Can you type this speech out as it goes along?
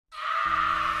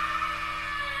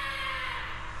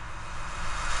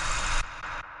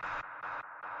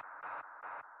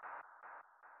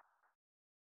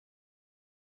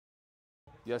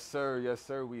Yes,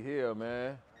 sir, we here,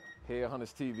 man.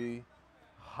 Headhunters TV,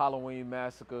 Halloween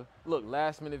Massacre. Look,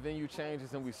 last minute venue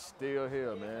changes and we still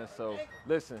here, man. So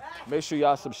listen, make sure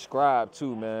y'all subscribe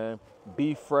too, man.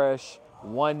 Be Fresh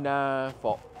 19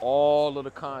 for all of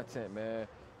the content, man.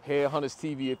 Headhunters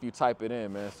TV if you type it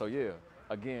in, man. So yeah,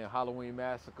 again, Halloween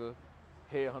Massacre,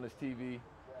 Headhunters TV,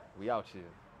 we out here.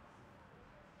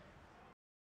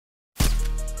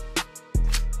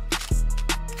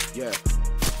 Yeah.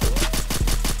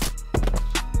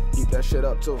 Keep that shit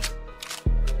up too.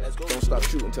 Don't stop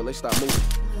shooting until they stop moving.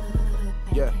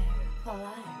 Yeah.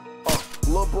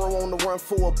 Lil' bro on the run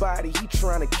for a body, he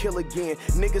tryna kill again.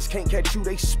 Niggas can't catch you,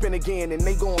 they spin again. And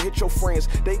they gon' hit your friends,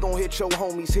 they gon' hit your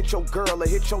homies, hit your girl or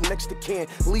hit your next of kin.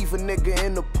 Leave a nigga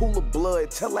in the pool of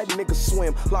blood, tell that nigga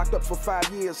swim. Locked up for 5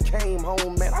 years, came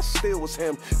home, man, I still was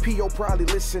him. P.O. probably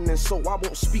listening, so I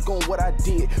won't speak on what I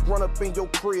did. Run up in your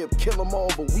crib, kill them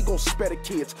all, but we gon' spare the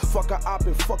kids. Fuck a op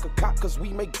and fuck a cop, cause we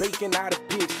make bacon out of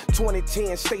pigs.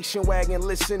 2010 station wagon,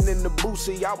 listening to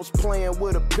Boosie. I was playing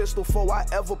with a pistol before I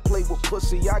ever played with pussy.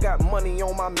 I got money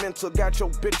on my mental, got your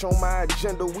bitch on my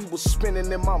agenda. We was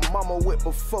spinning in my mama whip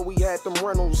before we had them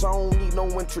rentals. I don't need no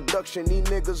introduction, these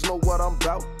niggas know what I'm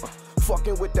about.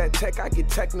 Fucking with that tech, I get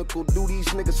technical. Do these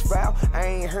niggas foul? I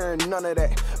ain't hearing none of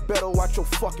that. Better watch your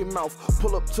fucking mouth.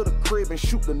 Pull up to the crib and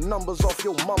shoot the numbers off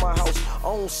your mama house. I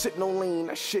don't sit no lean,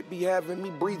 that shit be having me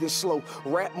breathing slow.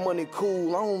 Rap money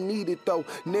cool, I don't need it though.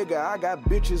 Nigga, I got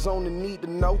bitches on the need to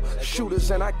know. Shooters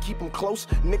and I keep them close.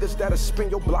 Niggas that'll spin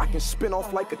your block and spin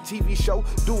off like a TV show.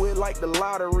 Do it like the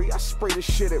lottery, I spray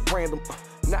this shit at random.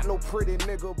 Not no pretty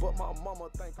nigga, but my mama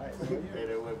think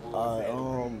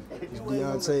it's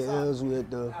Diante L's. We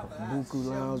at the Buku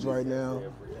Lounge right now.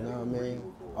 You know what I mean?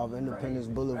 Off Independence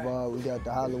Boulevard, we got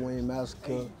the Halloween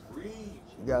Massacre.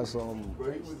 We got some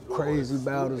crazy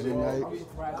battles tonight.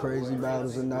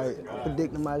 I'm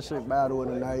predicting my shit battle of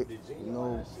the night. You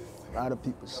know, a lot of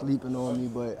people sleeping on me,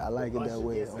 but I like it that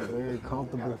way. I'm very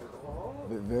comfortable,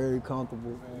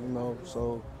 you know,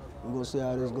 so we're gonna see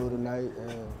how this go tonight,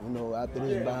 and you know, after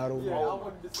this battle,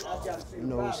 you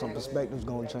know, some perspectives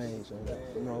gonna change, and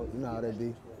you know how that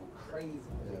be.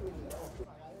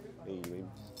 Yeah.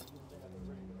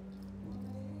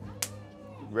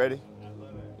 Ready?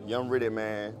 Young Riddick,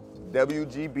 man.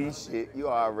 WGB shit, you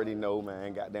already know,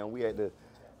 man. Goddamn, we at the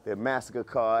Massacre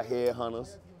card,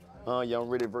 Headhunters. Young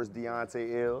Riddick versus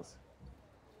Diante L's.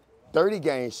 30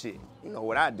 game shit. You know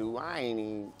what I do. I ain't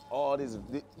even all this.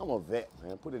 I'm a vet,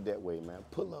 man. Put it that way, man.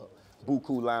 Pull up.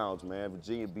 Buku Lounge, man.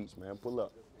 Virginia Beach, man. Pull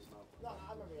up. This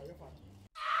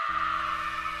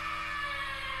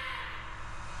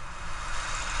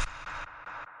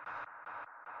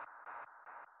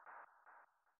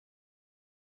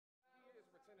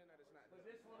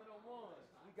one of them ones.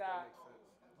 We got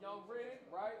Young Riddick,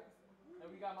 right? And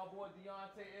we got my boy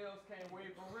Diante L's, came way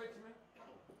from Richmond.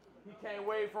 He came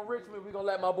way from Richmond. We gonna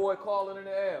let my boy call it in the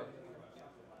air.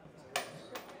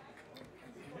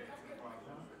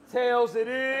 Tails it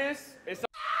is. It's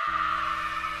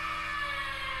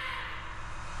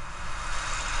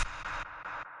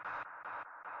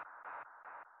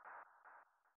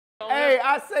Hey,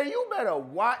 I say you better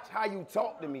watch how you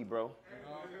talk to me, bro.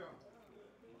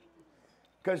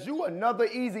 Cause you another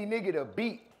easy nigga to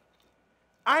beat.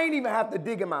 I ain't even have to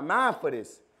dig in my mind for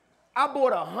this. I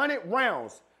bought 100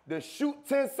 rounds to shoot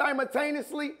 10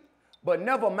 simultaneously, but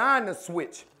never mind the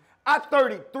switch. I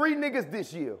 33 niggas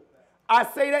this year. I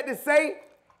say that to say,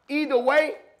 either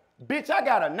way, bitch, I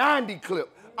got a 90 clip.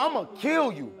 I'ma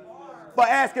kill you for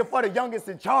asking for the youngest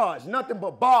in charge, nothing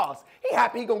but bars. He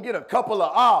happy he gonna get a couple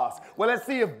of R's. Well, let's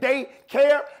see if they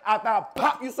care. After I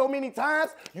pop you so many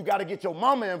times, you gotta get your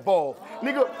mama involved.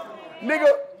 Nigga,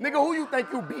 who you think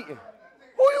you beating?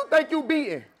 Who you think you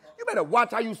beating? You better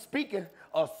watch how you speaking.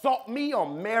 Assault me or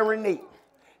marinate,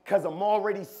 cause I'm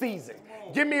already seasoned.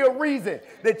 Give me a reason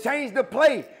to change the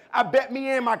play. I bet me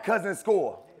and my cousin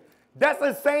score. That's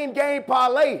the same game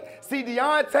parlay. See,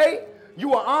 Diante,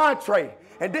 you an entree.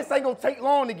 And this ain't gonna take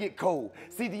long to get cold.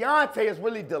 See, Diante is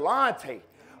really Delante.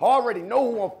 I already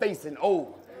know who I'm facing.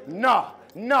 Oh, nah.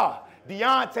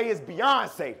 Diante is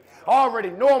Beyonce. I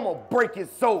already know I'm gonna break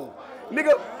his soul.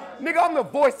 Nigga, I'm the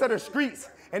voice of the streets.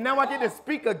 And now I get to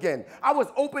speak again. I was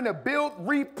open to build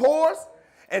re-pours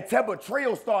until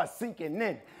betrayal starts sinking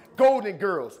in. Golden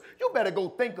girls, you better go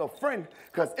think a friend,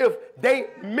 cause if they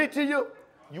mention you,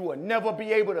 you will never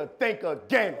be able to think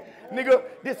again. Nigga,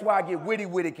 this is why I get witty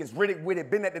with it, cause Riddick with it.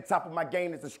 Been at the top of my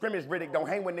game, it's a scrimmage Riddick. Don't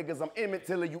hang with niggas, I'm Emmett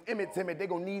Tiller, you Emmett Timid. They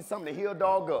gonna need something to heal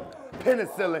dog up.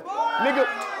 Penicillin, nigga,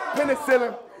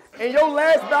 penicillin. In your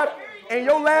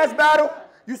last battle,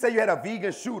 you say you had a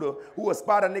vegan shooter who would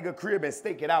spot a nigga crib and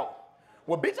stake it out.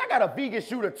 Well, bitch, I got a vegan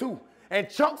shooter too. And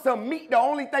chunks of meat, the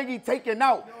only thing he taking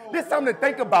out. This something to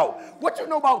think about. What you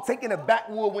know about taking the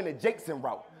backwood when the Jackson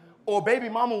route? Or baby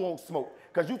mama won't smoke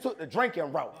because you took the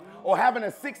drinking route. Or having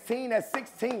a 16 at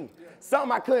 16.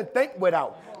 Something I couldn't think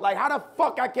without. Like how the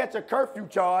fuck I catch a curfew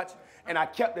charge and I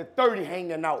kept the 30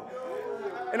 hanging out.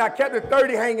 And I kept the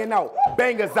 30 hanging out.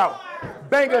 Bangers out.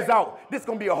 Bangers out. This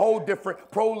gonna be a whole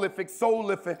different, prolific, soul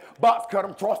lifting, box cut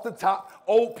him, cross the top,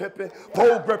 old pippin',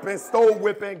 pole gripping, stove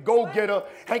whipping, go getter,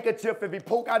 handkerchief. If he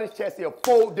poke out his chest, he'll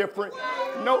fold different.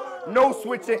 No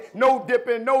switching, no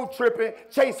dipping, no tripping.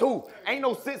 Chase who? Ain't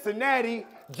no Cincinnati,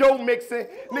 Joe Mixon.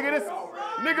 Nigga,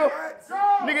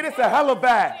 this a hella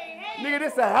vibe. Nigga,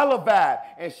 this a hella vibe.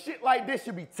 And shit like this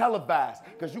should be televised.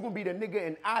 Cause you gonna be the nigga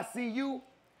in ICU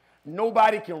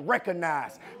nobody can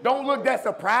recognize. Don't look that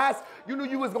surprised. You knew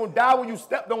you was gonna die when you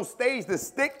stepped on stage. The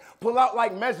stick pull out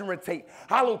like measuring tape.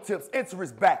 Hollow tips, enter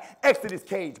his back, exit his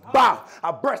cage. Bow.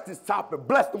 I brushed his top and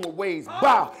blessed him with waves.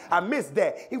 Bow. I missed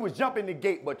that. He was jumping the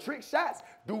gate, but trick shots,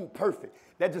 dude, perfect.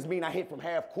 That just mean I hit from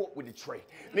half court with the tray.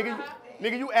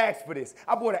 Nigga, you asked for this.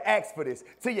 I bought an axe for this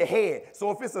to your head.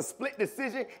 So if it's a split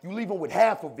decision, you leave him with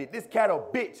half of it. This cat a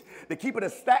bitch. To keep it a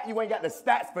stat, you ain't got the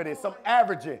stats for this. I'm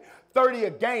averaging 30 a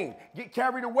game. Get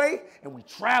carried away, and we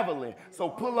traveling. So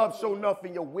pull up, show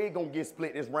nothing, your wig gonna get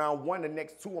split. This round one, the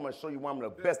next two, I'm gonna show you why I'm the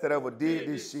best that ever did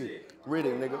this shit.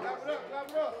 Riddick, nigga.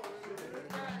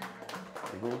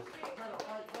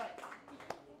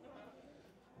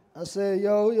 I said,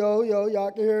 yo,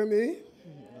 y'all can hear me?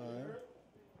 All right.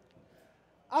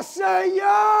 I say,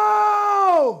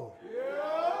 yo!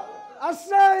 I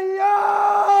say,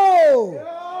 yo!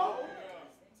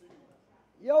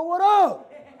 Yo, what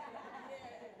up?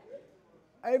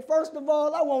 Hey, first of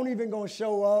all, I won't even gonna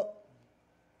show up.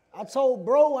 I told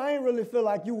bro I ain't really feel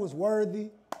like you was worthy.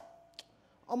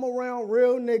 I'm around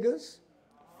real niggas,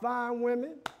 fine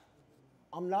women.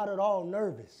 I'm not at all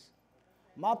nervous.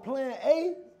 My plan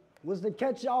A was to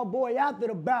catch y'all boy after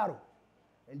the battle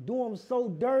and do him so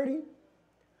dirty.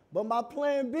 But my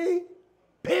plan B,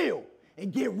 peel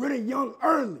and get rid of Young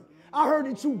early. I heard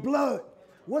that you blood.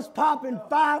 What's poppin'?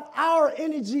 5-hour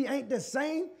energy ain't the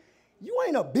same. You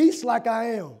ain't a beast like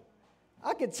I am.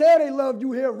 I can tell they love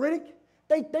you here, Riddick.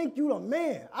 They think you the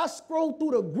man. I scroll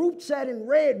through the group chat and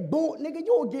read bull. Nigga,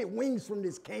 you'll get wings from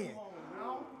this can.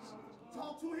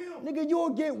 Talk to him. Nigga, you'll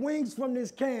get wings from this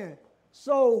can.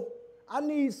 So I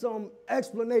need some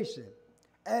explanation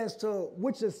as to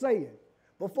what you're saying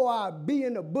before I be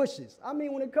in the bushes. I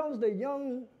mean, when it comes to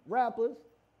young rappers,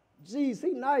 geez,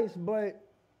 he nice, but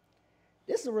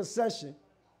it's a recession.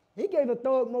 He gave a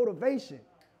thug motivation,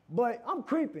 but I'm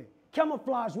creeping,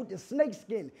 camouflage with the snake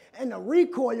skin and the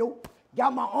recoil,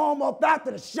 got my arm up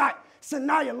after the shot,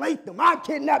 annihilate them. I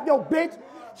kidnap your bitch.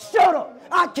 Shut up.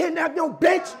 I kidnap your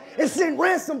bitch and send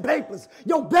ransom papers.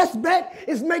 Your best bet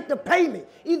is make the payment.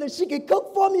 Either she can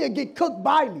cook for me or get cooked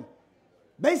by me.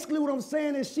 Basically what I'm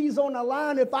saying is she's on the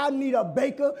line if I need a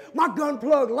baker. My gun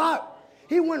plug locked.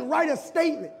 He wouldn't write a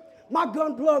statement. My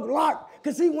gun plug locked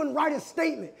because he wouldn't write a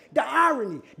statement. The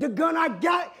irony, the gun I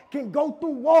got can go through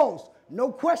walls. No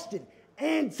question.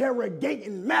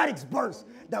 Interrogating Maddox burst.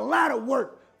 The latter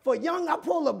work. For Young, I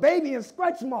pull a baby in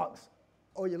stretch marks.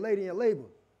 Or your lady in labor.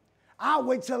 I'll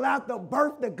wait till after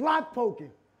birth the Glock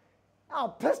poking. I'll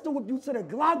pistol whip you till the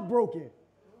Glock broken.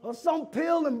 Or some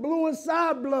pill and blue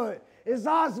inside blood. It's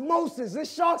osmosis.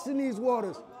 It's sharks in these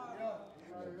waters.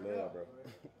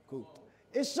 Cool.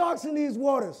 It's sharks in these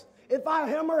waters. If I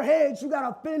hammer heads, you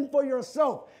gotta fend for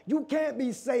yourself. You can't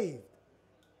be saved.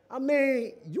 I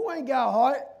mean, you ain't got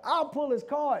heart. I'll pull his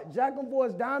card. Jack him for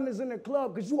his diamonds in the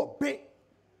club because you a bitch.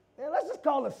 Man, let's just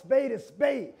call a spade a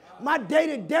spade. My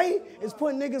day-to-day is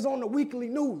putting niggas on the weekly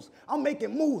news. I'm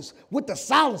making moves with the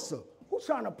silencer. Who's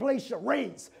trying to play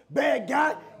charades? Bad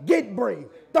guy, get brave.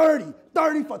 30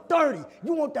 for 30.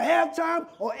 You want the halftime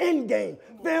or end game?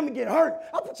 Family get hurt.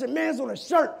 I put your mans on a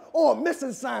shirt or a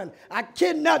missing sign. I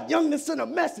kidnap Young to send a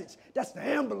message. That's the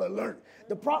Amber Alert.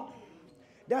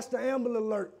 That's the Amber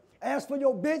Alert. As for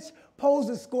your bitch, pose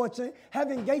is scorching.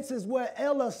 Heaven gates is where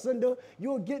Ella cinder.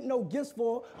 You'll get no gifts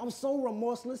for her. I'm so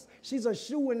remorseless. She's a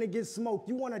shoe in to get smoked.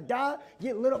 You want to die?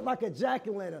 Get lit up like a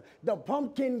jack-o'-lantern. The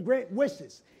pumpkin grant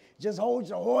wishes. Just hold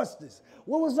your horses.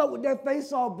 What was up with that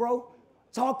face off, bro?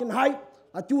 Talking hype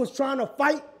like you was trying to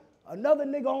fight. Another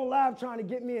nigga on live trying to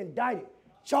get me indicted.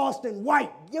 Charleston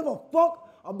White. Give a fuck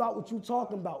about what you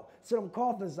talking about. So them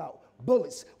coffins out.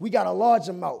 Bullets. We got a large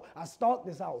amount. I stalked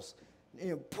this house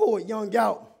and pulled Young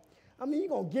out. I mean, you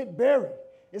gonna get buried.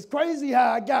 It's crazy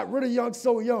how I got rid of Young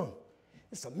so young.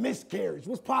 It's a miscarriage.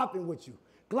 What's popping with you?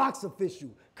 Glock's official.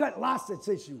 Cut lots of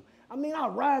tissue. I mean, I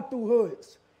ride through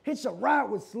hoods. Hitch a ride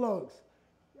with slugs.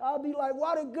 Y'all be like,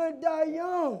 why the good die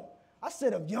young? I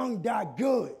said if young die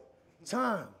good,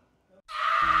 time.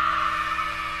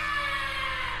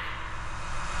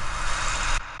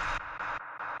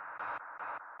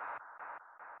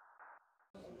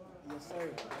 Yes, sir.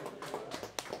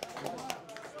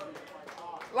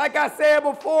 Like I said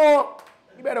before,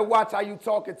 you better watch how you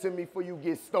talking to me before you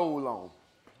get stole on.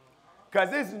 Cause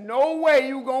there's no way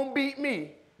you gonna beat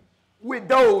me with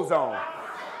those on.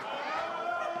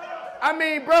 I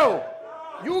mean, bro,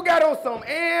 you got on some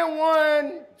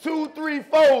N1, 2, 3,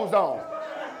 4s on.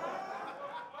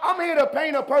 I'm here to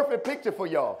paint a perfect picture for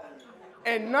y'all.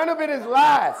 And none of it is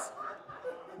lies.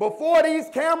 Before these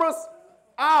cameras,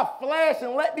 I'll flash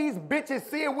and let these bitches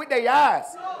see it with their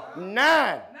eyes.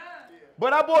 9.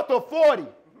 But I bought the 40,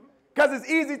 because it's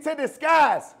easy to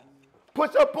disguise.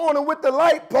 Push up on him with the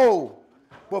light pole.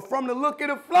 But from the look of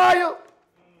the flyer,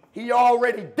 he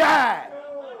already died.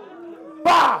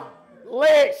 Bow,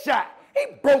 leg shot. He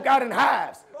broke out in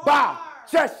hives. Bow,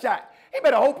 chest shot. He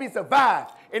better hope he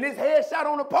survived. And his headshot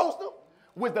on the poster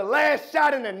was the last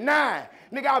shot in the 9.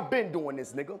 Nigga, I've been doing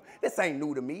this, nigga. This ain't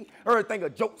new to me. Everything a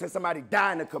joke to somebody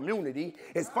die in the community.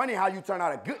 It's funny how you turn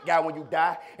out a good guy when you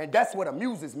die, and that's what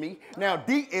amuses me. Now,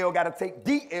 DL gotta take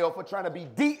DL for trying to be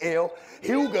DL.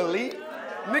 Hugely.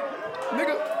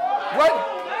 Nigga, what?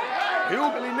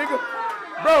 Hugely, nigga.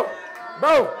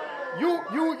 Bro,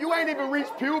 you ain't even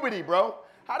reached puberty, bro.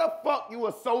 How the fuck you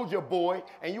a soldier boy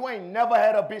and you ain't never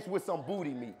had a bitch with some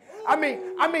booty meat? I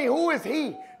mean, who is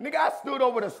he? Nigga, I stood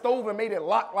over the stove and made it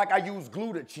lock like I used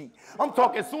glue to cheat. I'm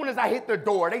talking as soon as I hit the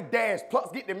door, they dash,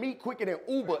 plus get the meat quicker than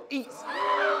Uber Eats.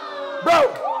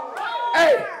 Bro,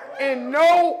 hey, in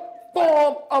no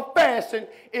form of fashion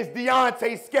is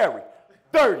Diante scary.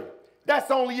 30.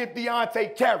 That's only if Diante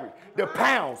carry the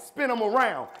pounds, spin them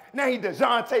around. Now he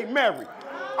DeJounte Murray.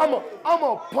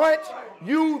 I'ma punch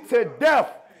you to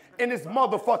death in this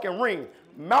motherfucking ring.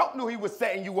 Mount knew he was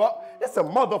setting you up. That's a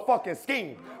motherfucking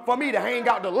scheme for me to hang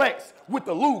out the Lex with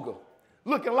the Luger,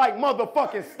 looking like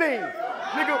motherfucking Sting.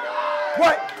 Nigga,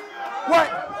 what?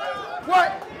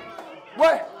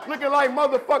 Looking like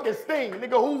motherfucking Sting.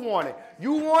 Nigga, who want it?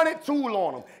 You want it? Tool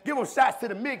on them. Give them shots to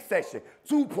the mid-section.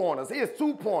 2-pointers. Here's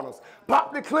 2-pointers.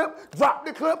 Pop the clip, drop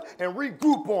the clip, and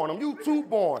regroup on them. You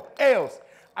 2-born. Else.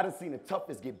 I done seen the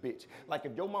toughest get bitch. Like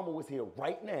if your mama was here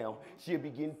right now, she'd be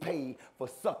getting paid for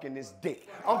sucking this dick.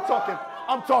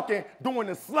 I'm talking doing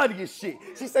the sluttiest shit.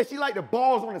 She said she like the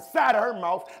balls on the side of her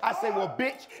mouth. I say, well,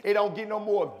 bitch, it don't get no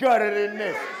more gutter than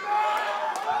this.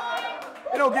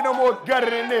 It don't get no more gutter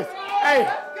than this.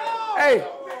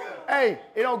 Hey,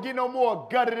 it don't get no more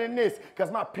gutter than this, because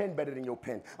my pen better than your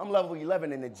pen. I'm level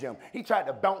 11 in the gym. He tried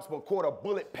to bounce but caught a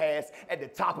bullet pass at the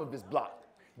top of his block.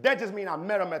 That just mean I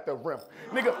met him at the rim.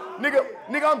 Nigga,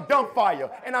 I'm dumbfire,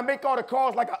 and I make all the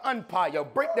calls like an umpire.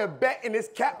 Break the bet, and this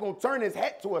cap gonna turn his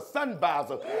hat to a sun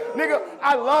visor. Nigga,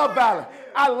 I love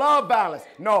violence.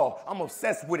 No, I'm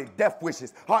obsessed with it, death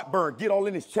wishes. Heartburn, get all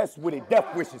in his chest with it,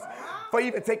 death wishes. For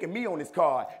even taking me on this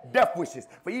card, death wishes.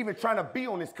 For even trying to be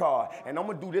on this card. And I'm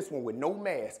gonna do this one with no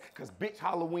mask, because bitch,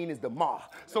 Halloween is the ma.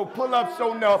 So pull up,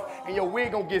 show enough, and your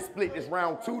wig gonna get split this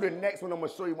round 2. The next one, I'm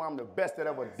gonna show you why I'm the best that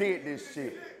ever did this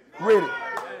shit. Riddick.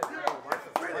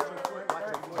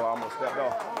 Oh, I'm gonna step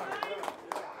off.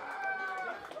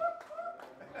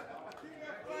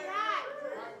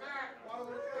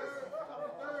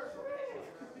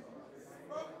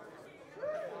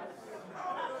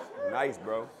 Nice,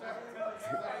 bro.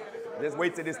 Just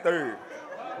wait till this 3rd.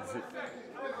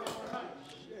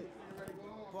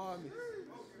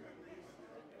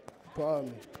 Pardon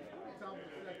me.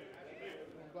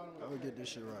 I'm gonna get this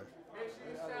shit right.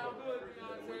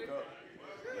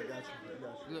 I got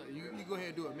you. Look, you go ahead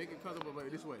and do it. Make it comfortable,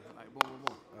 but this way. Like, boom, boom,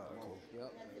 boom. Cool.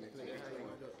 Yep.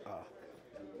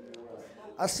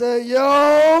 I said,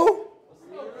 yo.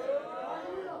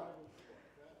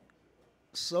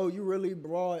 So you really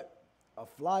brought a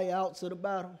fly out to the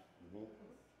battle?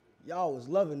 Y'all was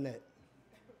loving that.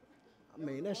 I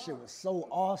mean, that shit was so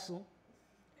awesome.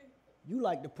 You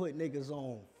like to put niggas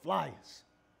on flyers.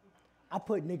 I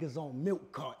put niggas on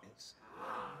milk cartons.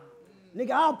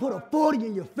 Nigga, I'll put a 40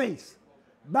 in your face.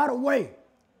 By the way,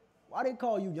 why they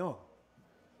call you young?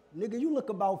 Nigga, you look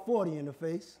about 40 in the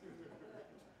face.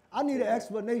 I need an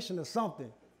explanation of something.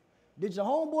 Did your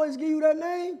homeboys give you that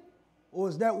name? Or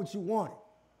is that what you wanted?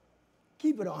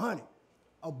 Keep it 100,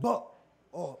 a buck,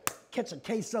 or catch a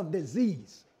case of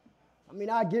disease. I mean,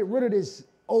 I get rid of this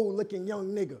old looking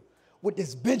young nigga with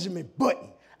this Benjamin Button.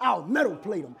 I'll metal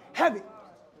plate him, heavy.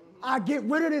 I get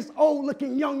rid of this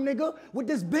old-looking young nigga with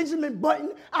this Benjamin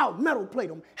Button. I'll metal plate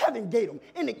him, heaven gate him,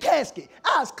 in the casket,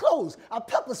 eyes closed. I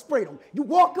pepper sprayed him. You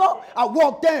walk up, I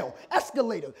walk down.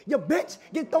 Escalator, your bitch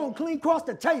get thrown clean across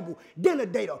the table. Dinner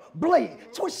dater, blade,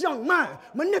 twist young mind,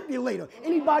 manipulator.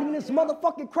 Anybody in this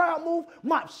motherfucking crowd move?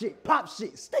 Mop shit, pop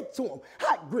shit, stick to him.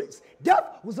 Hot grits.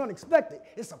 Death was unexpected.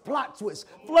 It's a plot twist.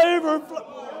 Flavor.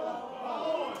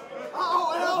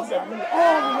 Oh, got me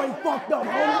all the way fucked up,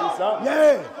 homie.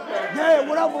 Yeah,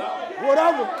 whatever.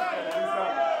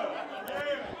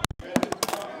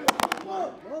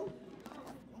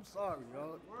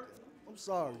 I'm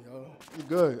sorry, y'all.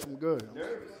 I'm good.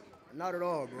 Not at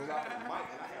all, bro.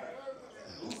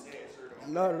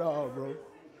 Not at all, bro.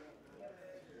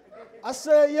 I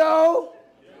said, yo.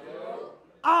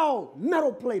 I'll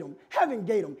metal plate him, heaven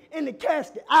gate him, in the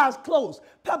casket, eyes closed,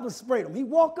 pepper sprayed him. He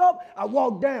walk up, I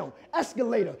walk down.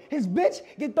 Escalator, his bitch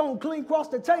get thrown clean across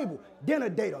the table.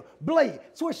 Dinner dater, blade,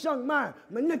 twist young mind,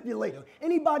 manipulator.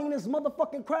 Anybody in this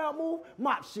motherfucking crowd move?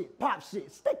 Mop shit, pop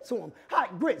shit, stick to him.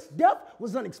 Hot grits, death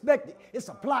was unexpected. It's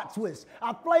a plot twist.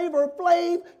 I flavor,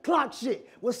 clock shit.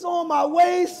 What's on my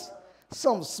waist?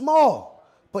 Something small,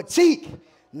 petite.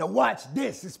 Now watch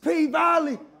this, it's P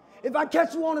Valley. If I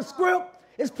catch you on a script,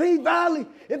 it's P Valley.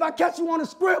 If I catch you on a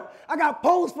script, I got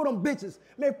pose for them bitches.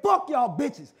 Man, fuck y'all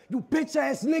bitches. You bitch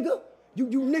ass nigga. You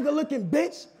nigga looking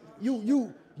bitch.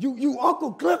 You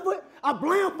Uncle Clifford. I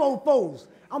blindfold foes.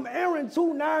 I'm airing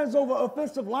 2 9s over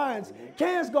offensive lines.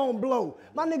 Cans gonna blow.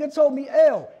 My nigga told me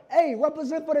L. Hey,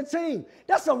 represent for the team.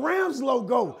 That's a Rams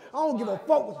logo. I don't give a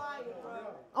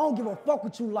fuck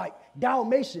what you like.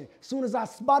 Dalmatian. Soon as I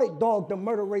spotted dog, the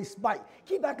murder rate spike.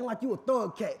 Keep acting like you a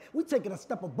thug cat. We taking a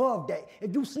step above that.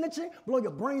 If you snitching, blow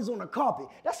your brains on the carpet.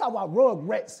 That's how I rug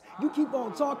rats. You keep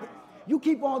on talking,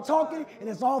 and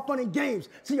it's all fun and games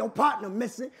till your partner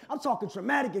missing. I'm talking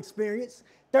traumatic experience.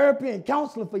 Therapy and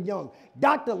counseling for young.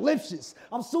 Dr. Lipschitz.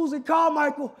 I'm Susan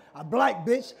Carmichael. A black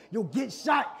bitch. You'll get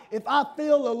shot if I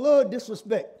feel a little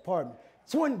disrespect. Pardon me.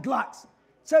 Twin Glocks.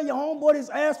 Tell your homeboy his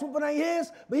ass whooping ain't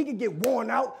his, but he can get worn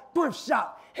out. Thrift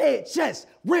shot, head, chest,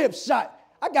 rib shot.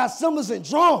 I got cymbals and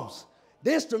drums.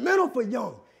 The instrumental for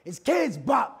young. It's Kids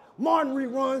Bop. Martin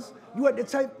reruns. You at the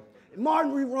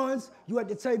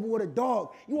table with a dog.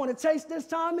 You want to taste this,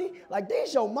 Tommy? Like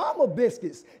these your mama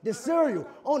biscuits. The cereal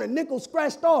on a nickel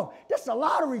scratched off. That's a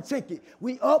lottery ticket.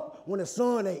 We up when the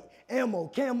sun ain't. Ammo,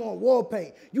 camo, and war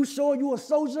paint. You sure you a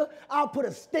soldier? I'll put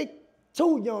a stick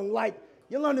too young like.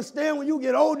 You'll understand when you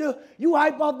get older, you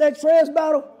hype off that trash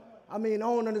battle? I mean, I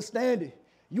don't understand it.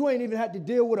 You ain't even had to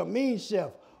deal with a mean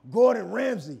chef, Gordon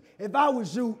Ramsay. If I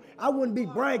was you, I wouldn't be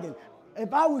bragging.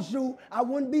 I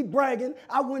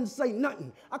wouldn't say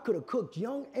nothing. I could have cooked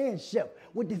young and chef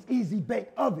with this easy bake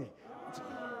oven.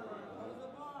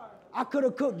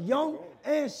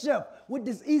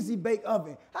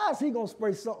 How is he gonna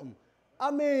spray something? I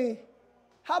mean,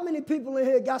 how many people in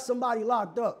here got somebody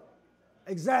locked up?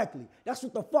 Exactly. That's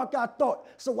what the fuck I thought.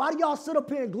 So why do y'all sit up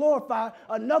here and glorify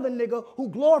another nigga who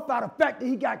glorified the fact that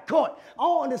he got caught? I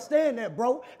don't understand that,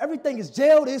 bro. Everything is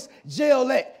jail this, jail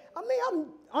that. I mean, I'm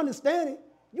understanding.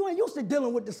 You ain't used to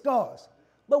dealing with the scars.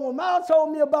 But when Mal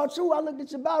told me about you, I looked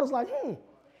at your battles like, he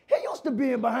used to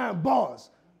being behind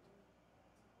bars.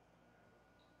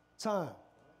 Time.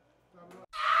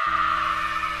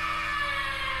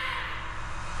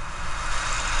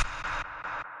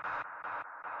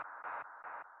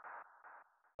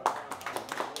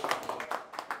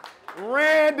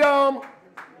 Random.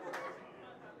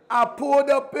 I pulled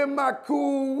up in my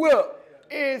cool whip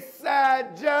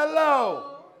inside Jello.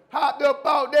 Hopped up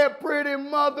out that pretty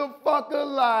motherfucker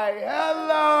like,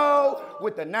 hello.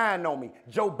 With the 9 on me,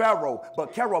 Joe Barrow,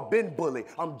 but Carol been bully.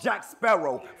 I'm Jack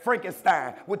Sparrow,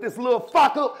 Frankenstein. With this little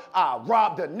fucker, I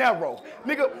robbed De Niro.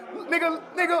 Nigga,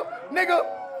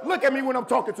 look at me when I'm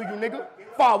talking to you, nigga.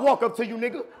 Before I walk up to you,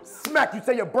 nigga, smack you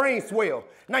till your brain swell.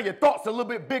 Now your thoughts a little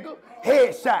bit bigger,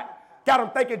 headshot. Got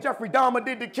him thinking Jeffrey Dahmer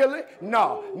did the killing?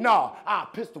 Nah, I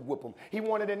pistol whip him. He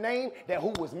wanted a name, that who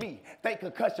was me. Think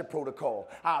concussion protocol.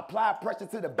 I applied pressure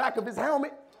to the back of his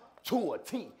helmet to a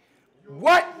T.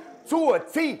 What? To a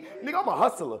T. Nigga, I'm a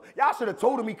hustler. Y'all should have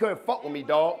told him he couldn't fuck with me,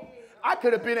 dog. I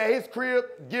could have been at his crib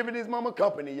giving his mama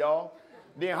company, y'all.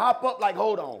 Then hop up like,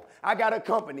 hold on, I got a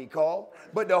company call.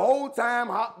 But the whole time,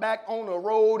 hop back on the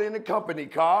road in the company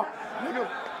car.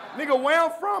 Nigga, where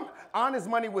I'm from, honest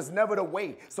money was never the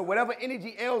way. So whatever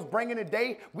energy L's bringing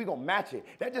today, we gonna match it.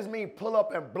 That just means pull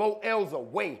up and blow L's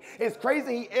away. It's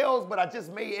crazy he L's, but I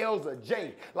just made L's a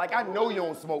J. Like I know you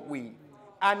don't smoke weed.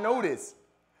 I know this.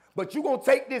 But you gonna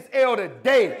take this L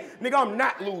today. Nigga, I'm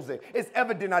not losing. It's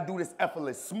evident I do this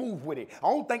effortless, smooth with it. I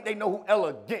don't think they know who Ella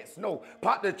against. No,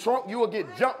 pop the trunk, you will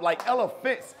get jumped like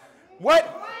elephants.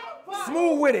 What?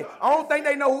 Smooth with it. I don't think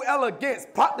they know who Ella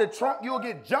against. Pop the trunk, you'll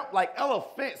get jumped like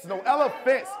elephants. No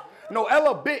elephants. No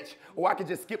Ella bitch. Or I could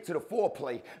just skip to the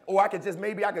foreplay. Or I could just,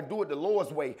 maybe I could do it the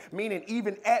Lord's way. Meaning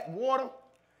even at water,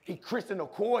 he Christian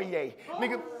Okoye.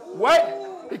 Nigga,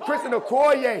 what? He Christian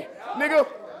Okoye. Nigga,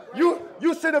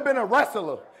 you should have been a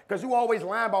wrestler. Because you always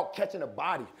lying about catching a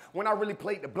body. When I really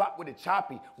played the block with the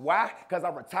choppy. Why? Because I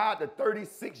retired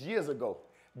 36 years ago.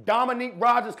 Dominique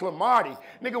Rogers Clamarty.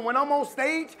 Nigga, when I'm on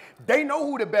stage, they know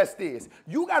who the best is.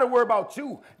 You got to worry about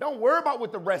you. Don't worry about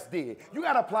what the rest did. You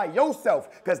got to apply yourself,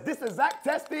 because this exact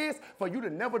test is for you to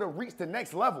never to reach the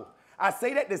next level. I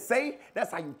say that to say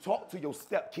that's how you talk to your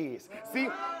stepkids. See,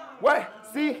 what?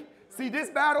 See this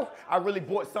battle? I really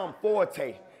bought something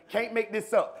forte. Can't make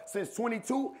this up. Since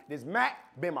 22, this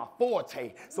Mac been my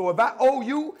forte. So if I owe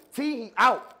you, T, he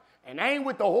out. And I ain't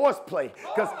with the horseplay.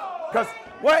 Cause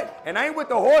what? And I ain't with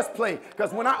the horseplay.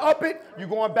 Cause when I up it, you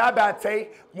going bye-bye Tay.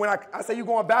 When I say you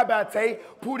going bye-bye Tay,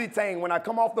 pootie tang. When I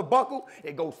come off the buckle,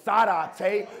 it goes side-eye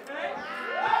Tay.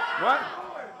 What?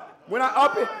 When I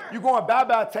up it, you going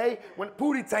bye-bye Tay. When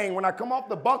pootie tang, when I come off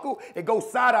the buckle, it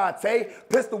goes side-eye Tay.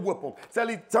 Pistol whip him till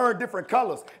he turn different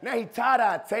colors. Now he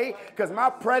tie-dye Tay, cause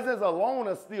my presence alone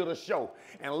will steal the show.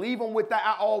 And leave him with that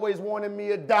I always wanted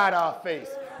me a dada face.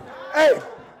 Hey.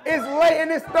 It's late in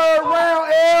this third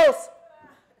round, Els.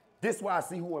 This is why I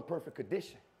see who in perfect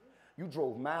condition. You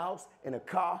drove miles in a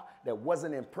car that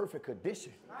wasn't in perfect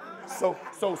condition. So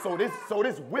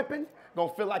this whipping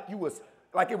gonna feel like it was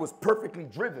perfectly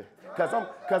driven.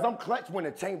 Cause I'm clutch when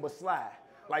the chamber slide.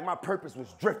 Like my purpose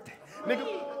was drifting.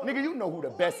 Nigga, you know who the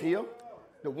best here.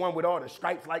 The one with all the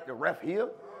stripes like the ref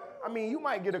here. I mean, you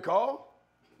might get a call.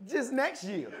 Just next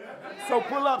year. So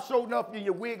pull up, show enough, and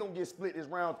your wig gonna get split this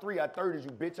round 3. I 30s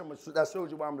you, bitch. I showed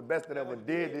you why I'm the best that ever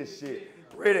did this shit.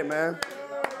 Ready, man.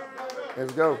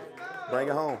 Let's go. Bring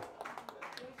it home.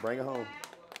 Bring it home.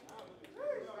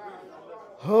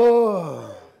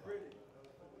 Oh.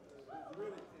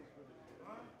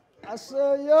 I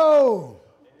said, yo.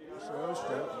 Show him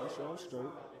straight.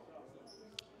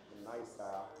 Nice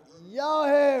style. Y'all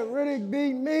had Riddick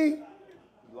beat me. You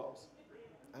lost.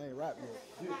 I ain't rapping yet.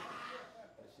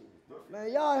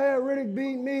 Man, y'all had Riddick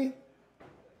beat me.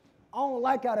 I don't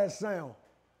like how that sound.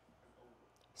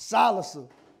 Silencer.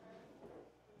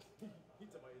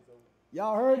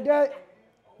 Y'all heard that?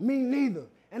 Me neither.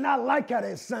 And I like how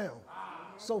that sound.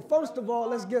 So first of all,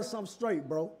 let's get something straight,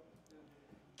 bro.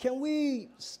 Can we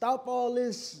stop all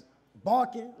this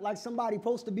barking like somebody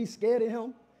supposed to be scared of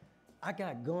him? I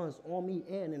got guns on me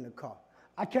and in the car.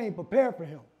 I can't prepare for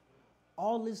him.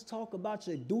 All this talk about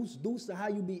your deuce and how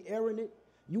you be airing it,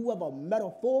 you have a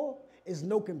metaphor, is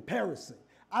no comparison.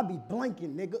 I be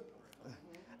blanking, nigga.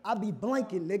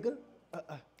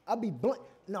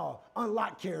 No,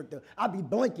 unlock character. I be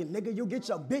blanking, nigga. You get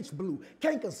your bitch blue.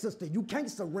 Can't sister, you can't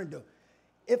surrender.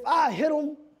 If I hit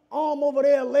him, arm over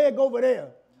there, leg over there,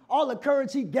 all the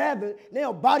courage he gathered,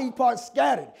 now body parts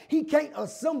scattered. He can't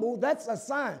assemble, that's a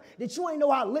sign that you ain't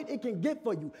know how lit it can get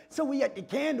for you. So we at the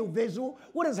candle visual.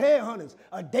 What is Headhunters?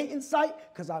 A dating site?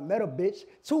 Cause I met a bitch,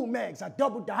 2 mags, I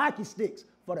doubled the hockey sticks.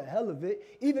 For the hell of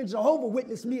it, even Jehovah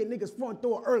witnessed me at niggas' front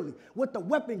door early with the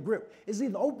weapon grip. It's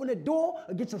either open the door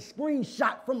or get your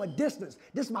screenshot from a distance.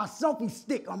 This my selfie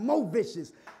stick, I'm more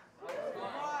vicious.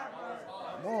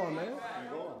 Come on, man.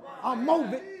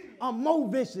 I'm more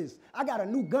vicious. I got a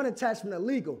new gun attachment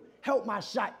illegal. Help my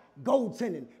shot,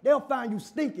 goaltending. They'll find you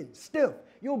stinking, stiff.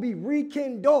 You'll be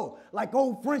rekindled like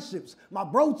old friendships. My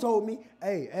bro told me,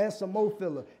 hey, add some more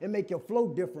filler and make your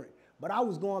flow different. But I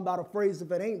was going by the phrase, if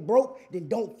it ain't broke, then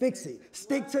don't fix it.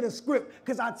 Stick to the script,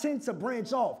 because I tend to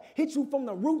branch off. Hit you from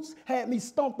the roots, had me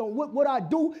stumped on what I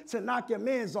do to knock your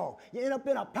mans off. You end up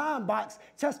in a pine box,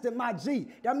 testing my G.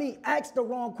 That mean ask the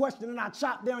wrong question and I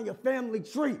chop down your family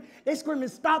tree. They screaming,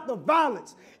 stop the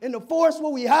violence. In the forest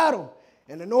where we had them.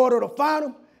 And in order to find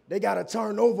them, they got to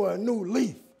turn over a new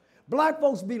leaf. Black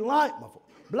folks be lying.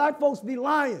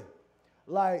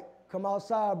 Like, come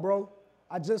outside, bro.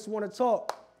 I just want to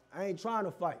talk. I ain't trying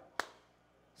to fight.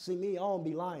 See me, I don't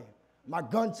be lying. My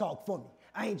gun talk for me.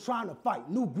 I ain't trying to fight.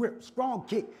 New grip, strong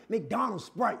kick, McDonald's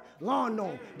Sprite, lawn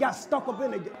gnome, got stuck up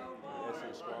in the...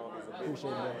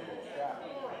 Appreciate that.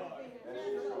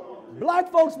 Black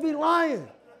folks be lying.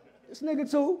 This nigga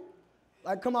too.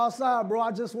 Like, come outside, bro,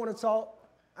 I just want to talk.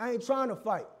 I ain't trying to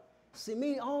fight. See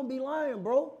me, I don't be lying,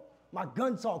 bro. My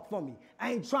gun talk for me.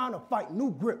 I ain't trying to fight.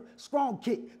 New grip, strong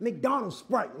kick, McDonald's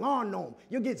Sprite, lawn gnome.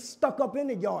 You'll get stuck up in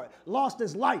the yard, lost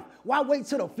his life. Why wait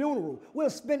till the funeral? We'll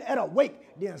spin at a wake,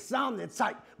 then sound the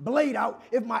type. Blade out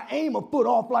if my aim a foot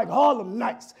off like Harlem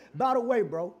Nights. By the way,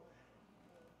 bro,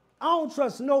 I don't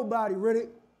trust nobody, Riddick,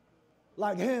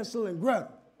 like Hansel and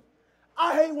Gretel.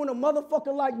 I hate when a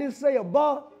motherfucker like this say a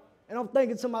bar, and I'm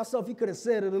thinking to myself, he could have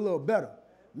said it a little better.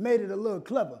 Made it a little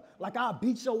clever. Like, I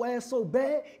beat your ass so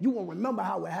bad, you won't remember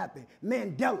how it happened.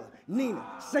 Mandela, Nina,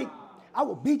 Satan. I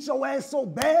will beat your ass so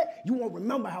bad, you won't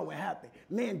remember how it happened.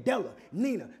 Mandela,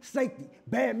 Nina, safety,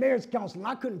 bad marriage counseling.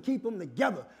 I couldn't keep them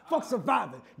together. Fuck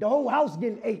surviving. The whole house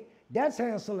getting ate. That's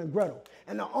Hansel and Gretel.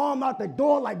 And the arm out the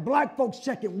door like black folks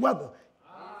checking weather.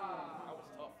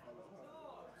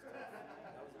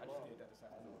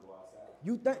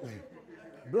 You think,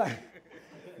 black.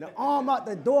 The arm out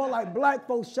the door like black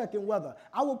folks checking weather.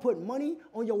 I will put money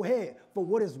on your head for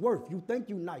what it's worth. You think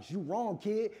you nice. You wrong,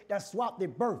 kid. That swapped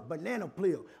at birth. Banana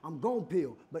peel. I'm gon'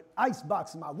 peel. But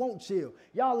icebox him. I won't chill.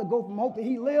 Y'all will go from hoping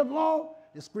he live long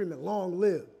to screaming long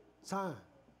live. Time.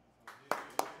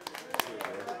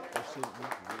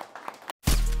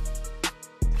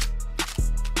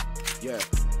 Yeah.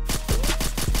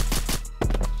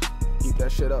 Keep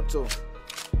that shit up too.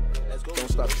 Don't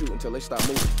stop shooting till they stop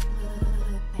moving.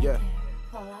 Yeah.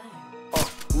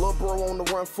 Lil' bro on the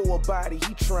run for a body,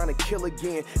 he tryna kill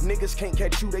again. Niggas can't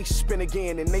catch you, they spin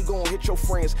again. And they gon' hit your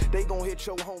friends, they gon' hit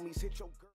your homies, hit your girl.